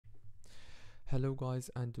Hello guys,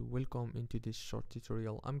 and welcome into this short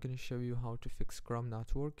tutorial. I'm gonna show you how to fix Chrome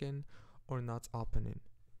not working or not opening.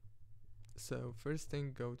 So first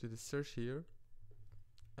thing, go to the search here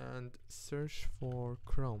and search for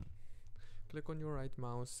Chrome. Click on your right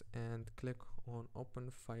mouse and click on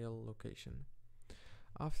open file location.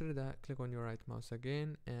 After that, click on your right mouse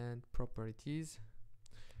again and properties.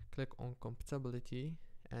 Click on compatibility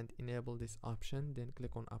and enable this option, then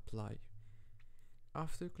click on apply.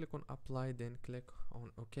 After click on apply, then click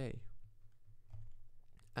on OK,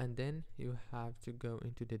 and then you have to go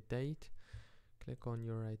into the date. Click on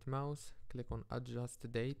your right mouse, click on adjust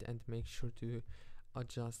date, and make sure to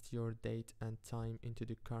adjust your date and time into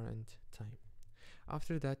the current time.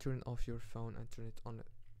 After that, turn off your phone and turn it on.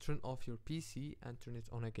 Turn off your PC and turn it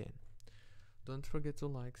on again. Don't forget to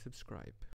like, subscribe.